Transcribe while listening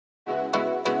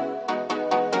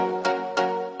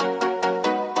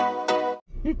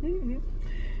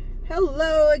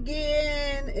Hello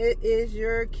again. It is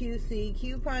your QC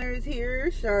Couponers here,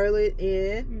 Charlotte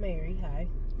and Mary. Hi.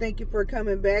 Thank you for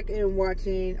coming back and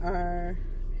watching our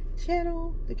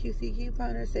channel, the QC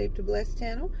Couponer Save to Bless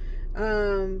channel.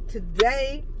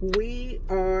 Today we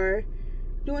are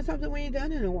doing something we ain't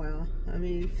done in a while.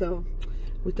 So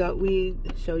we thought we'd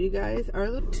show you guys our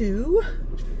little two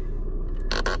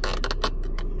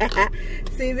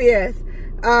CVS.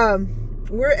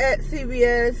 We're at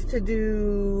CVS to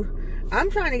do,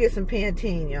 I'm trying to get some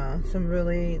Pantene, y'all. Some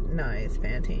really nice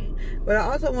Pantene. But I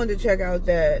also wanted to check out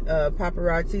that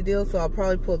paparazzi deal, so I'll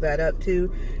probably pull that up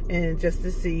too, and just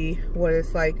to see what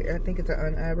it's like. I think it's an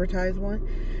unadvertised one.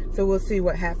 So we'll see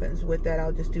what happens with that.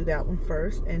 I'll just do that one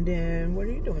first. And then, what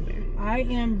are you doing, Mary? I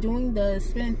am doing the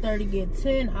spend 30, get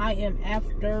 10. I am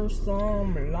after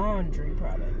some laundry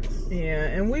products. Yeah,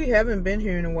 and we haven't been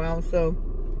here in a while, so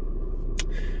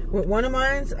with one of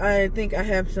mine, I think I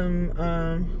have some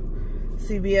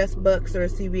CVS bucks or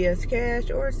CVS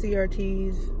cash or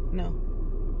CRTs. No,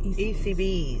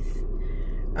 ECBs.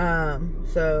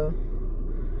 So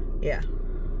yeah.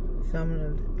 So I'm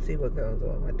gonna see what goes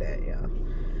on with that, y'all.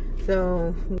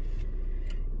 So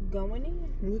Going in.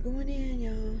 we're going in,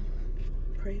 y'all.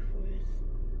 Pray for us.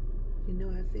 You know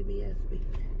how CVS be.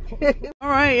 All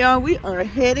right, y'all. We are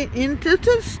headed into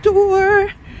the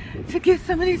store to get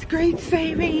some of these great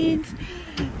savings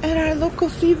at our local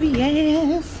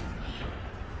CVS.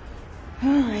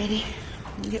 Alrighty,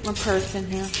 let me get my purse in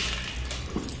here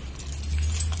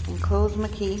and close my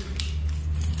key.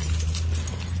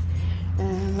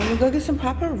 And let me go get some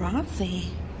paparazzi.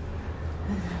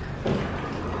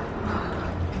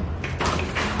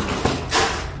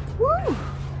 Woo!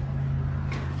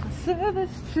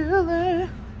 Service chiller.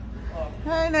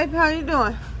 Hey, Nate, how you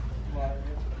doing?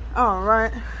 All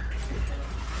right.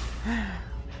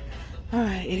 All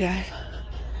right, you guys.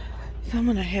 So I'm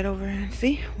gonna head over and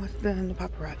see what's done the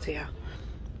paparazzi out.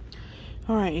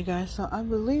 All right, you guys. So I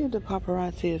believe the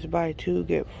paparazzi is buy 2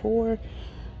 get 4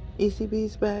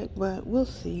 ECBs back, but we'll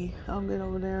see. I'll get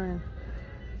over there and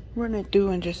run it through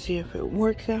and just see if it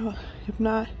works out. If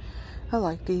not, I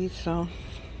like these, so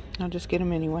I'll just get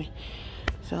them anyway.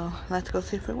 So let's go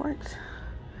see if it works.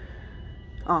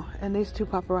 Oh, and these 2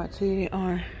 paparazzi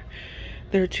are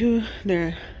they're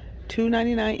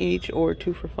 $2.99 each or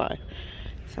 2 for $5.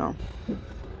 So,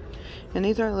 and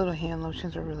these are little hand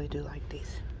lotions. I really do like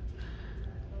these.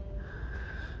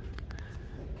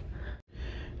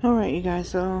 Alright, you guys,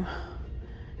 so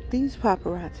these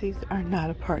paparazzis are not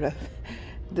a part of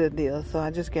the deal, so I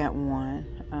just got one.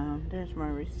 There's my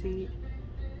receipt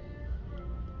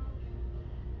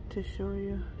to show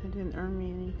you it didn't earn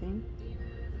me anything.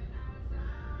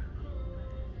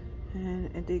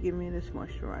 And it did give me this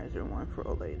moisturizer one for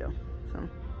Olay though, so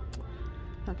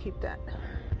I'll keep that.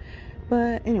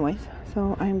 But anyways,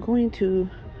 so I'm going to,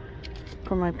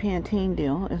 for my Pantene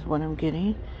deal, is what I'm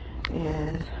getting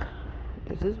is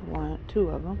this one, 2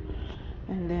 of them,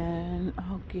 and then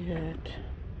I'll get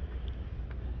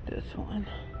this one.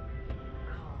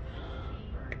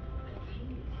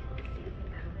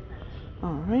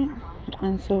 All right,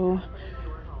 and so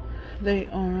they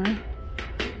are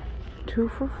 2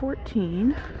 for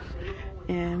 $14,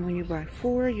 and when you buy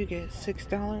 4, you get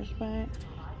 $6 back.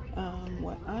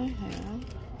 What I have,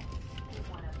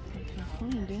 I can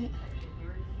find it,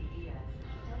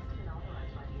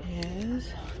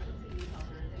 is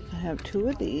I have 2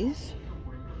 of these,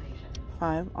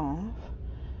 5 off,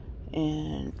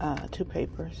 and 2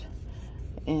 papers,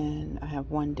 and I have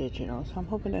 1 digital. So I'm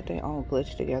hoping that they all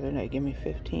glitch together and they give me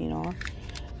 15 off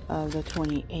of the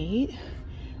 28,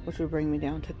 which will bring me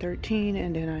down to 13,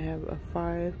 and then I have a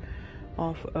 5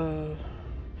 off of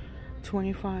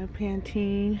 25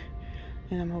 Pantene,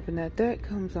 and I'm hoping that that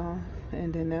comes off,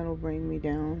 and then that'll bring me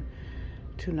down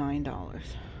to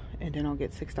 $9, and then I'll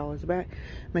get $6 back,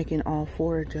 making all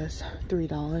 4 just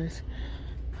 $3.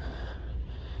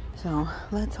 So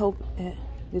let's hope it,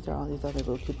 these are all these other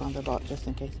little coupons I bought just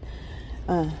in case.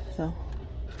 So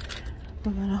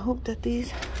we're gonna hope that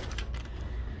this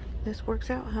works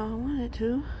out how I want it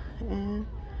to, and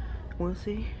we'll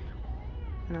see,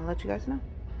 and I'll let you guys know.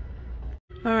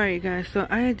 Alright, you guys, so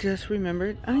I just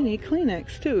remembered I need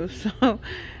Kleenex too. So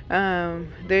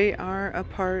they are a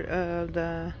part of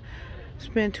the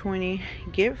spend 20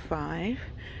 get 5,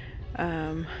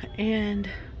 and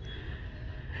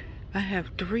I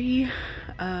have 3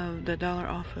 of the $1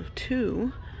 off of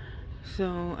 2.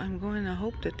 So I'm going to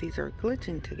hope that these are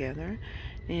glitching together,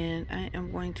 and I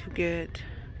am going to get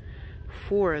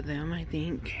 4 of them, I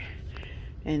think,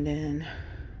 and then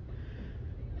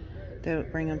that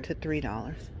would bring them to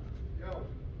 $3.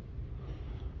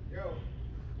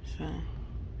 So.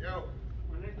 Yo.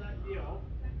 When is that deal?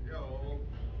 Yo.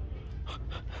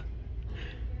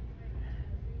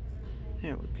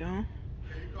 There we go. Can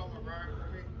you call my ride for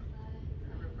me?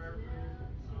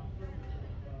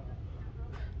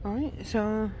 Alright,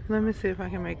 so let me see if I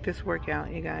can make this work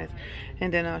out, you guys.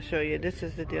 And then I'll show you. This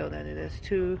is the deal that it is.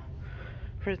 2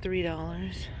 for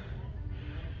 $3.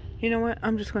 You know what?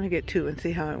 I'm just going to get 2 and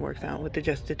see how it works out with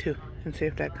just the 2. And see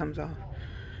if that comes off.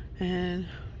 And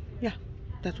yeah,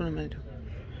 that's what I'm going to do.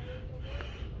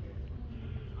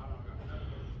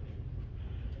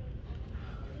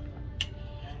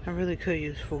 I really could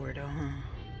use 4 though, huh?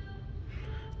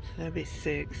 So that'd be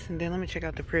 6. And then let me check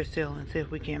out the Persil and see if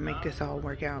we can make this all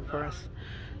work out for us.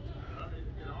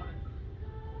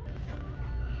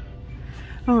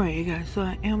 Alright, you guys, so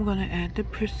I am going to add the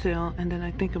Persil, and then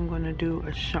I think I'm going to do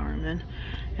a Charmin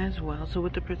as well. So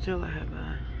with the Persil, I have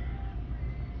a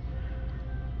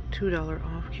 $2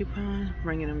 off coupon,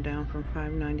 bringing them down from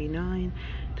 $5.99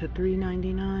 to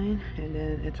 $3.99. And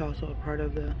then it's also a part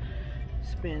of the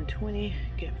spend 20,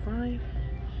 get 5.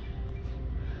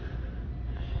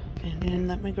 And then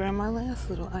let me grab my last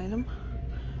little item,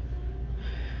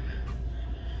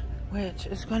 which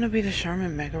is going to be the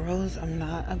Charmin Mega Rose. I'm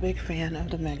not a big fan of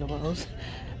the Mega Rose,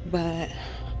 but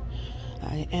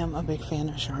I am a big fan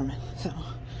of Charmin. So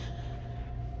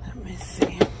let me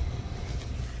see.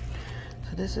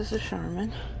 So this is a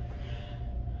Charmin,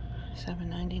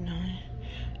 $7.99,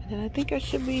 and then I think I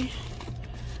should be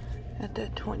at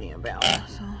that 20 about.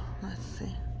 So let's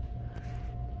see.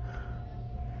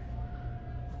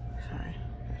 Sorry,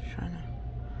 just trying to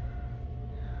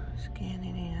scan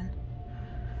it in.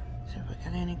 See if we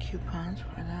got any coupons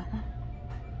for that one.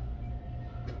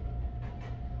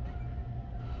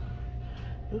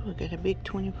 Ooh, we got a big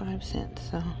 25 cents.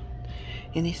 So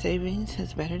any savings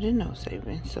is better than no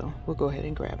savings. So we'll go ahead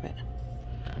and grab it.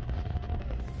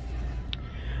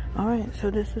 Alright, so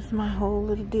this is my whole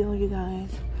little deal, you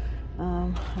guys.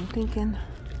 I'm thinking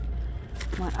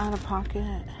my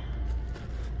out-of-pocket.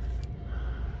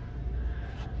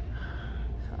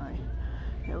 Sorry.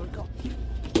 There we go.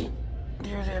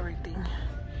 There's everything.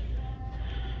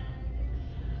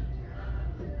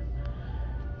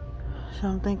 So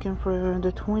I'm thinking for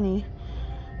the 20,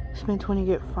 spend 20,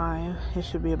 get 5. It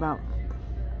should be about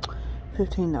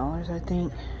 $15, I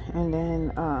think. And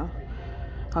then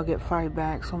I'll get 5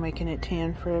 back, so making it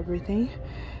 10 for everything.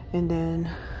 And then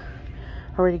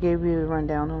I already gave you a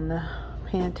rundown on the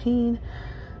Pantene.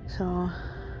 So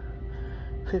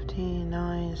 15,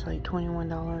 9 is like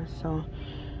 $21. So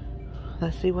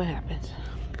let's see what happens.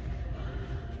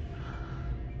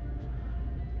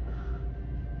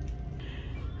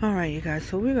 Alright, you guys,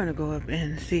 so we're going to go up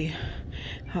and see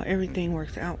how everything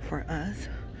works out for us.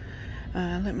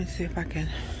 Let me see if I can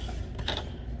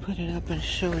put it up and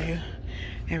show you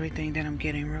everything that I'm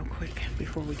getting real quick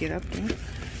before we get up there.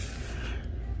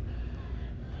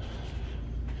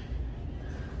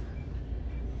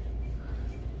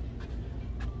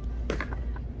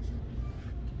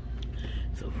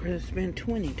 So for the spend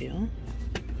 20 deal,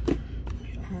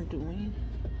 we are doing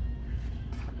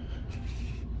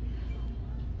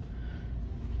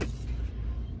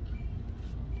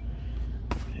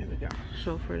there we go.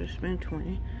 So for the spend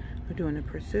 20, we're doing the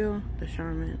Persil, the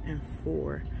Charmin, and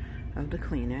 4 of the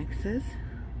Kleenexes.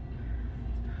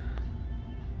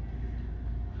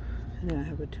 And then I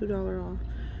have a $2 off,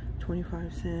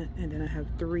 25 cents, and then I have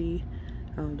 3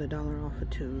 of the $1 off of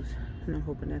 2s. And I'm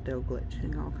hoping that they'll glitch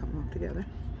and all come off together.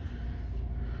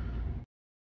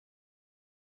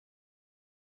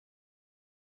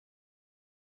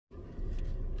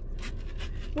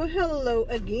 Well, hello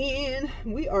again.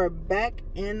 We are back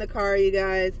in the car, you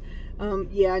guys.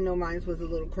 Yeah, I know mine was a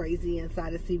little crazy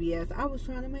inside of CVS. I was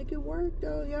trying to make it work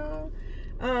though, y'all.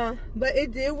 But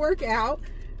it did work out.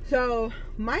 So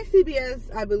my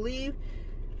CVS, I believe,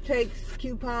 takes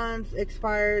coupons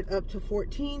expired up to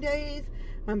 14 days.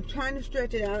 I'm trying to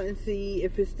stretch it out and see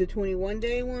if it's the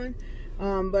 21-day one.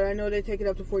 But I know they take it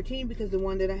up to 14 because the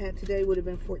one that I had today would have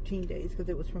been 14 days because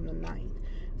it was from the 9th.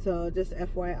 So just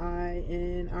FYI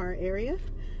in our area,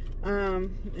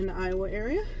 in the Iowa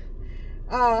area.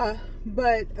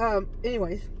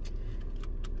 Anyways,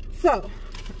 so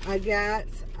I got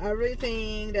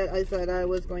everything that I said I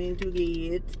was going to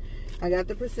get. I got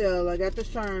the Persil, I got the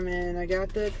Charmin, I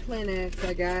got the Kleenex,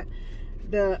 I got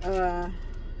the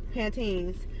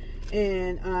Pantenes,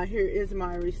 and here is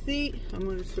my receipt. I'm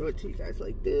going to show it to you guys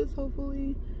like this,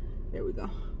 hopefully. There we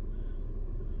go.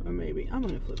 Or maybe I'm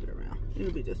going to flip it around.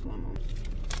 It'll be just one moment.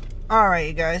 Alright,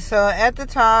 you guys, so at the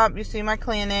top you see my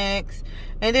Kleenex,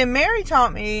 and then Mary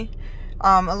taught me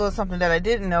a little something that I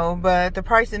didn't know, but the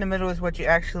price in the middle is what you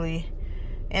actually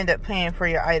end up paying for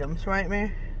your items, right,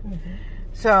 Mary? Mm-hmm.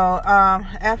 So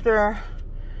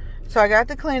so I got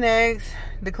the Kleenex.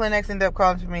 The Kleenex ended up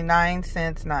costing me 9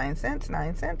 cents. The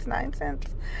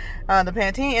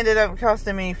Pantene ended up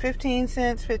costing me 15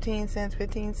 cents,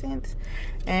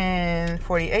 and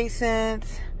 48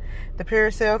 cents. The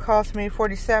Paracel cost me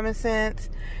 47 cents,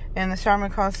 and the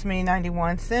Charmin cost me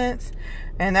 91 cents.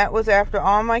 And that was after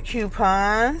all my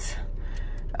coupons.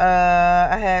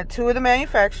 I had 2 of the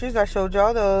manufacturers. I showed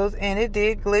y'all those, and it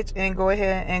did glitch and go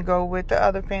ahead and go with the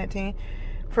other Pantene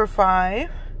for 5.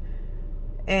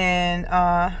 And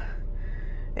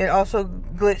it also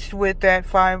glitched with that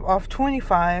 5 off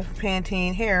 25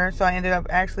 Pantene hair, so I ended up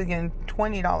actually getting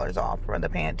 $20 off for the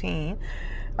Pantene.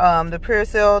 The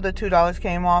Paracel, the $2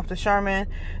 came off. The Charmin,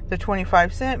 the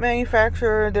 25-cent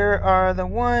manufacturer. There are the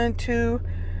 1, 2,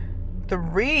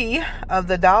 3 of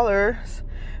the dollars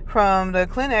from the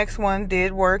Kleenex one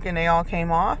did work, and they all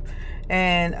came off.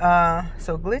 And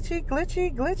so glitchy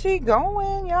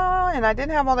going, y'all. And I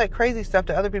didn't have all that crazy stuff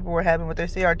that other people were having with their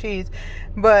CRTs,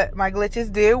 but my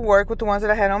glitches did work with the ones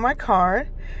that I had on my card.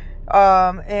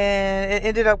 And it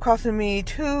ended up costing me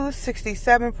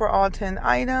 $2.67 for all 10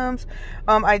 items.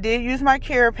 I did use my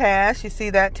Care Pass. You see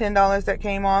that $10 that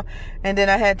came off, and then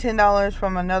I had $10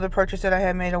 from another purchase that I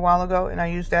had made a while ago, and I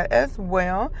used that as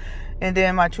well. And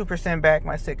then my 2% back,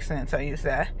 my 6 cents, I used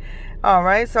that. All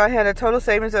right, so I had a total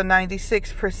savings of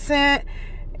 96%,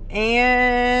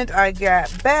 and I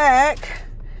got back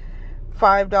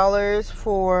 $5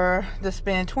 for the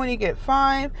spend 20 get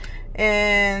 5,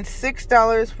 and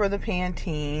 $6 for the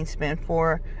Pantene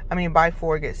buy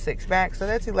 4 get 6 back. So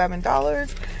that's $11.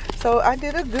 So I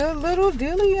did a good little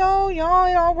dealio, y'all.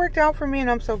 It all worked out for me,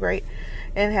 and I'm so great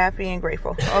and happy and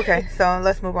grateful. Okay, so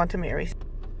let's move on to Mary's.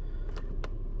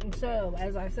 So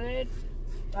as I said,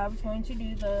 I was going to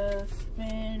do the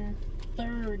spend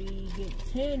 30 get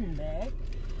 10 back.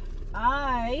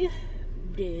 I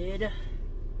did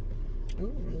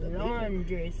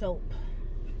laundry soap.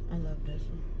 I love this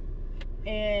one.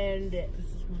 And This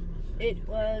is one of my it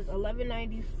was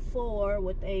 $11.94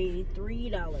 with a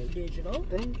 $3 digital.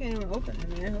 Then you can't even open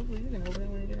it, man. Hopefully you can open it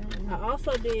when you get home. I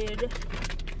also did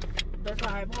the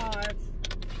tripods,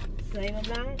 same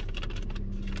amount.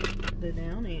 The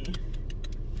Downy.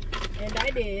 And I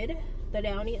did the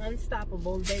Downy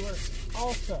Unstoppables. They were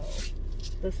also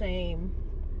the same.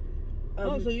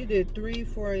 So you did 3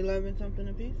 for 11 something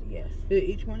a piece? Yes. Did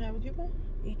each one have a coupon?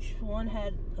 Each one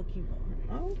had a coupon.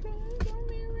 Okay, go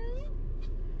Mary.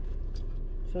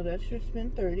 So that's your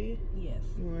spend 30. Yes.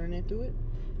 You want to run it through it?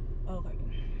 Okay.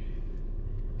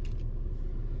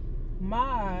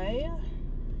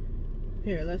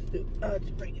 Here, let's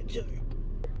bring it to you.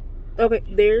 Okay,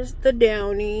 there's the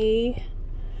Downy.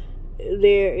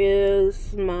 There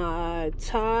is my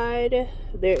Tide.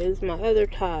 There is my other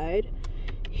Tide.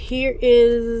 Here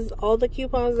is all the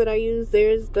coupons that I use.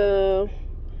 There's the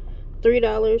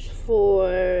 $3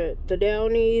 for the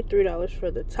Downy, $3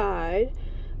 for the Tide,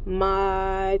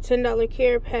 my $10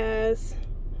 Care Pass,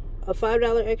 a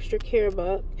 $5 extra Care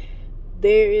Buck.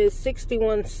 There is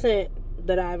 61 cents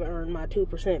that I've earned my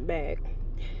 2% back.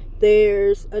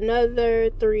 There's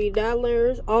another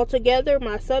 $3. Altogether,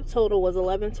 my subtotal was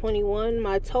 $11.21.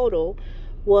 My total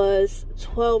was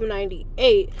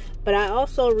 $12.98. But I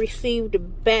also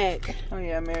received back. Oh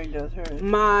yeah, Mary does hers.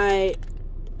 My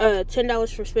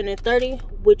 $10 for spending 30,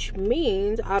 which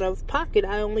means out of pocket,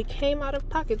 I only came out of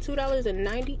pocket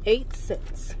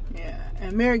 $2.98. Yeah,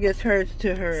 and Mary gets hers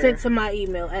to her. Sent to my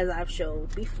email, as I've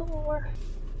showed before.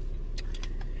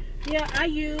 Yeah, I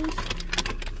used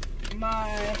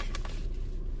my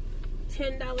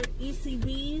 $10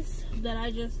 ECBs that I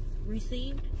just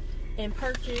received and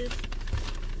purchased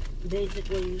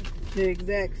basically the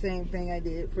exact same thing I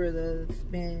did for the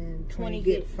spend 20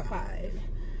 get 5.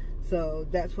 So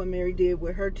that's what Mary did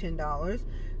with her $10.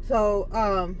 So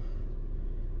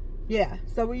yeah,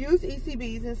 so we use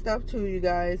ECBs and stuff too, you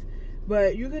guys,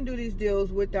 but you can do these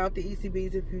deals without the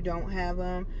ECBs if you don't have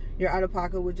them. Your out of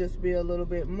pocket would just be a little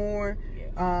bit more,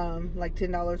 like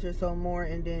 $10 or so more,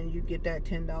 and then you get that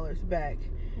 $10 back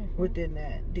within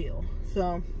that deal.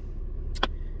 So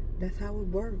that's how it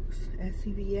works at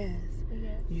CVS.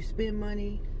 You spend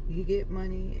money, you get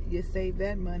money, you save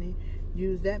that money,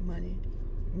 use that money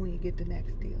when you get the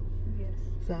next deal. Yes.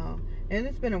 So, and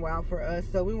it's been a while for us,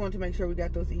 so we want to make sure we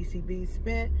got those ECBs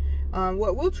spent.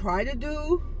 What we'll try to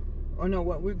do, or no,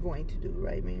 what we're going to do,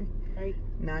 right, Mary? Right.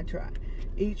 Not try.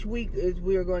 Each week is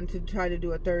we are going to try to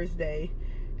do a Thursday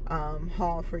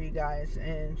haul for you guys,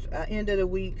 and end of the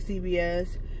week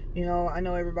CVS You know, I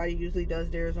know everybody usually does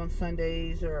theirs on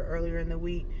Sundays or earlier in the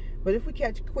week. But if we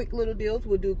catch quick little deals,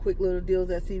 we'll do quick little deals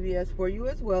at CVS for you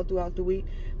as well throughout the week.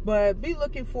 But be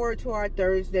looking forward to our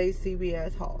Thursday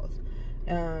CVS hauls.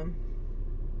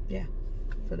 Yeah.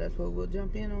 So that's what we'll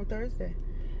jump in on Thursday.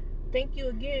 Thank you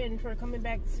again for coming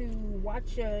back to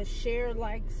watch us. Share,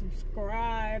 like,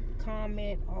 subscribe,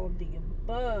 comment, all of the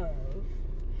above.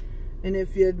 And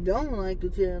if you don't like the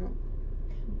channel,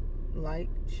 like,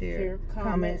 share,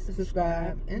 comment,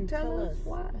 subscribe, and tell us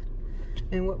why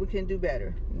and what we can do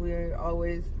better. We're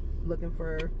always looking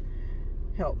for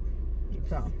help,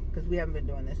 so because we haven't been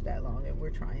doing this that long, and we're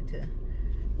trying to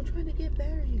get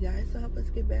better, you guys. So help us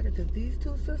get better, because these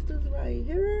two sisters right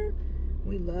here,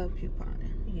 we love couponing.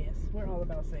 Yes, we're all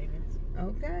about savings.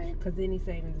 Okay. Because any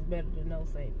savings is better than no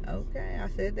savings. Okay, I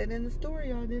said that in the story,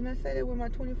 y'all. Didn't I say that with my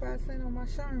 25 cents on my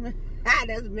Sherman?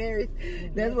 That's Mary's.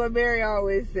 That's what Mary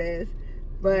always says.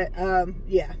 But,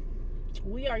 yeah.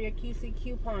 We are your QC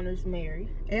couponers, Mary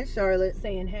And Charlotte.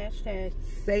 saying hashtag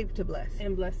Save to bless.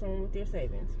 and bless them with your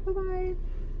savings. Bye-bye.